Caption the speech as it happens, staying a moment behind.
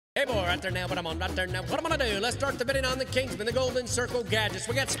Hey boy, right there now, but I'm on right there now. What I'm gonna do? Let's start the bidding on the Kingsman, the Golden Circle gadgets.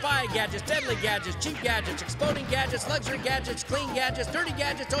 We got spy gadgets, deadly gadgets, cheap gadgets, exploding gadgets, luxury gadgets, clean gadgets, dirty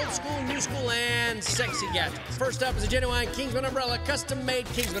gadgets, old school, new school, and sexy gadgets. First up is a genuine Kingsman umbrella, custom-made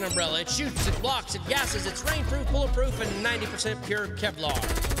Kingsman umbrella. It shoots, it blocks, it gases, it's rainproof, bulletproof, and 90% pure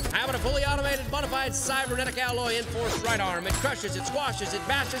Kevlar. Having a fully automated, modified cybernetic alloy enforced right arm. It crushes, it squashes, it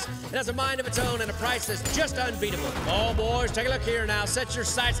bashes. It has a mind of its own and a price that's just unbeatable. Oh, boys, take a look here now. Set your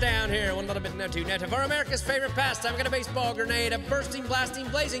sights down here. One little bit now, too. Now, for America's favorite pastime, we got a baseball grenade, a bursting, blasting,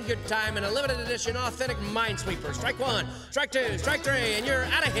 blazing good time, and a limited edition authentic minesweeper. Strike one, strike two, strike three, and you're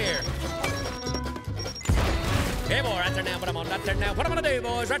out of here. Hey boy, right there now, but I'm on right there now. What I'm gonna do,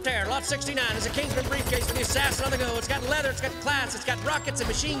 boys, right there, lot 69 is a Kingsman briefcase for the assassin on the go. It's got leather, it's got class, it's got rockets and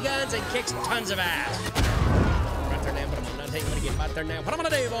machine guns, and kicks tons of ass. Right there now, but I'm on right there, right there now. What I'm gonna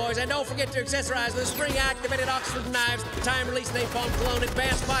do, boys, and don't forget to accessorize with spring-activated Oxford knives, time-release napalm cologne,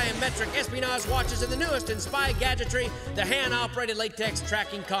 advanced biometric espionage watches, and the newest in spy gadgetry, the hand-operated latex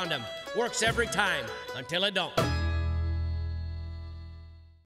tracking condom. Works every time, until it don't.